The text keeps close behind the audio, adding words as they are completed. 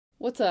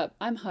What's up?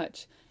 I'm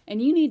Hutch,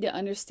 and you need to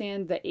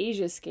understand the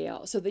ASIA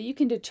scale so that you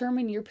can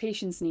determine your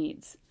patient's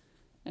needs,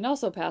 and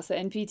also pass the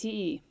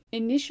NPTE.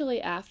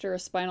 Initially after a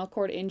spinal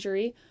cord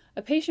injury,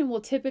 a patient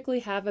will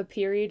typically have a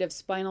period of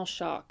spinal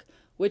shock,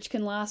 which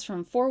can last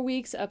from 4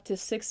 weeks up to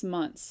 6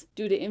 months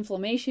due to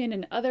inflammation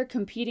and other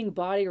competing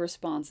body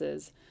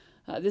responses.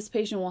 This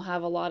patient will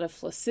have a lot of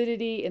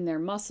flaccidity in their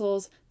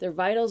muscles, their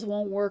vitals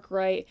won't work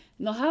right,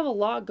 and they'll have a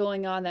lot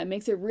going on that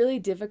makes it really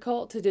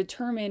difficult to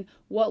determine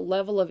what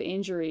level of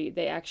injury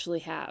they actually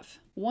have.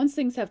 Once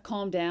things have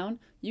calmed down,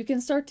 you can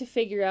start to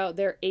figure out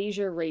their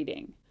ASIA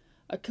rating.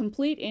 A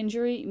complete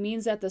injury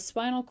means that the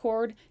spinal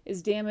cord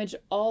is damaged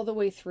all the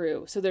way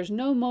through, so there's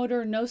no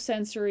motor, no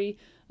sensory,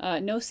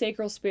 no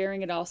sacral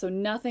sparing at all, so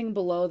nothing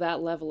below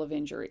that level of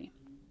injury.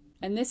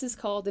 And this is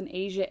called an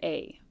ASIA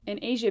A. An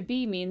ASIA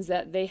B means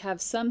that they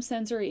have some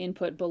sensory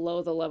input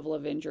below the level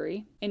of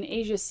injury. An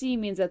ASIA C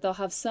means that they'll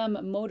have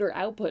some motor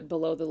output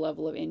below the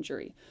level of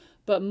injury.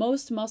 But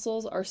most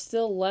muscles are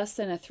still less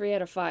than a 3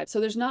 out of 5,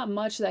 so there's not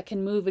much that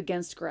can move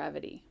against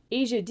gravity.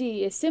 ASIA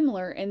D is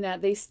similar in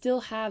that they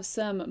still have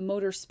some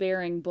motor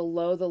sparing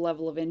below the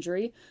level of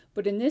injury,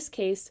 but in this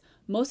case,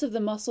 most of the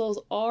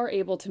muscles are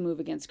able to move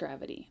against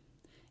gravity.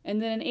 And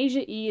then an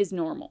ASIA E is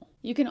normal.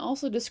 You can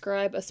also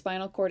describe a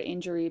spinal cord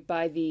injury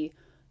by the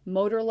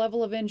motor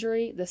level of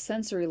injury, the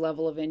sensory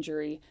level of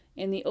injury,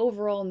 and the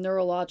overall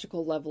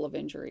neurological level of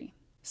injury.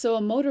 So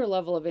a motor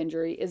level of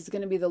injury is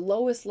going to be the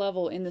lowest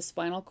level in the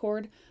spinal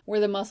cord where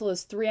the muscle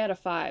is 3 out of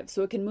 5,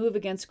 so it can move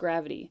against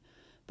gravity.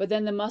 But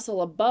then the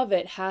muscle above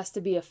it has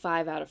to be a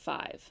 5 out of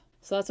 5.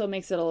 So that's what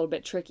makes it a little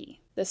bit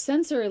tricky. The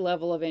sensory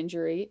level of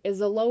injury is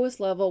the lowest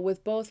level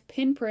with both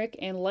pinprick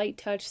and light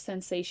touch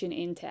sensation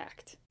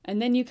intact. And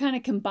then you kind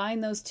of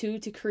combine those two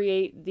to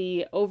create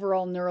the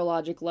overall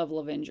neurologic level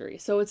of injury.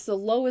 So it's the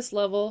lowest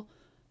level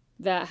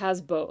that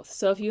has both.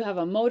 So if you have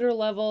a motor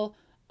level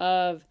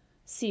of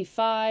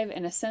C5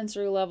 and a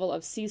sensory level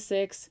of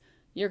C6,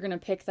 you're going to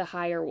pick the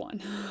higher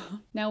one.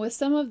 Now with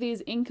some of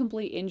these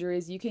incomplete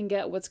injuries, you can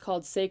get what's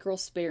called sacral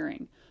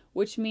sparing,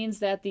 which means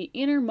that the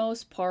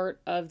innermost part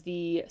of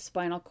the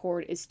spinal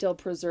cord is still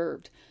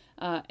preserved.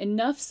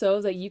 Enough so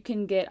that you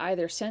can get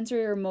either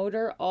sensory or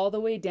motor all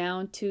the way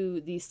down to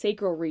the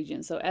sacral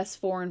region, so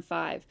S4 and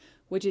 5,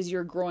 which is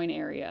your groin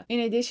area. In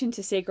addition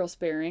to sacral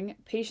sparing,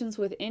 patients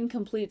with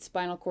incomplete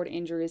spinal cord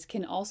injuries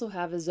can also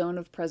have a zone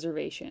of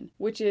preservation,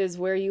 which is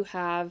where you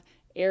have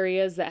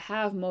areas that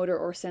have motor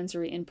or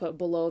sensory input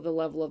below the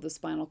level of the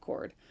spinal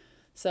cord.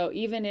 So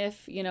even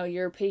if,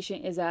 your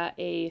patient is at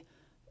a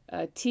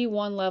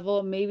T1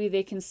 level, maybe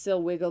they can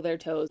still wiggle their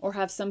toes or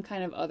have some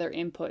kind of other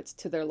inputs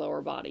to their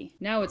lower body.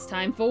 Now it's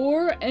time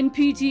for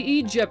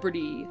NPTE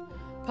Jeopardy!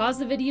 Pause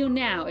the video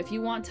now if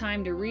you want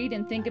time to read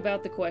and think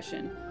about the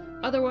question.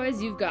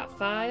 Otherwise, you've got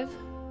 5,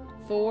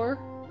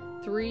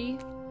 4, 3,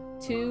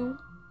 2,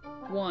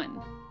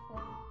 1.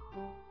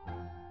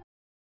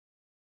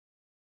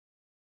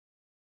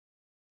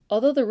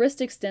 Although the wrist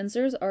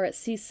extensors are at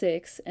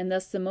C6 and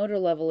thus the motor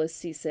level is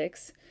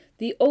C6,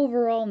 the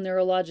overall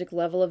neurologic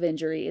level of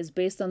injury is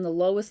based on the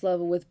lowest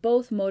level with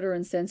both motor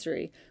and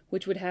sensory,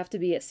 which would have to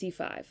be at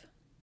C5.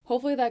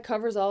 Hopefully that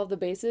covers all of the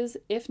bases.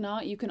 If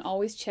not, you can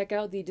always check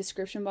out the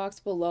description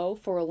box below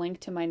for a link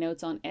to my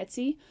notes on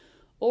Etsy,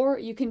 or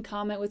you can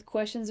comment with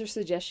questions or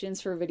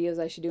suggestions for videos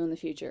I should do in the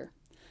future.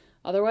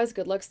 Otherwise,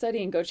 good luck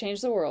studying. Go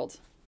change the world.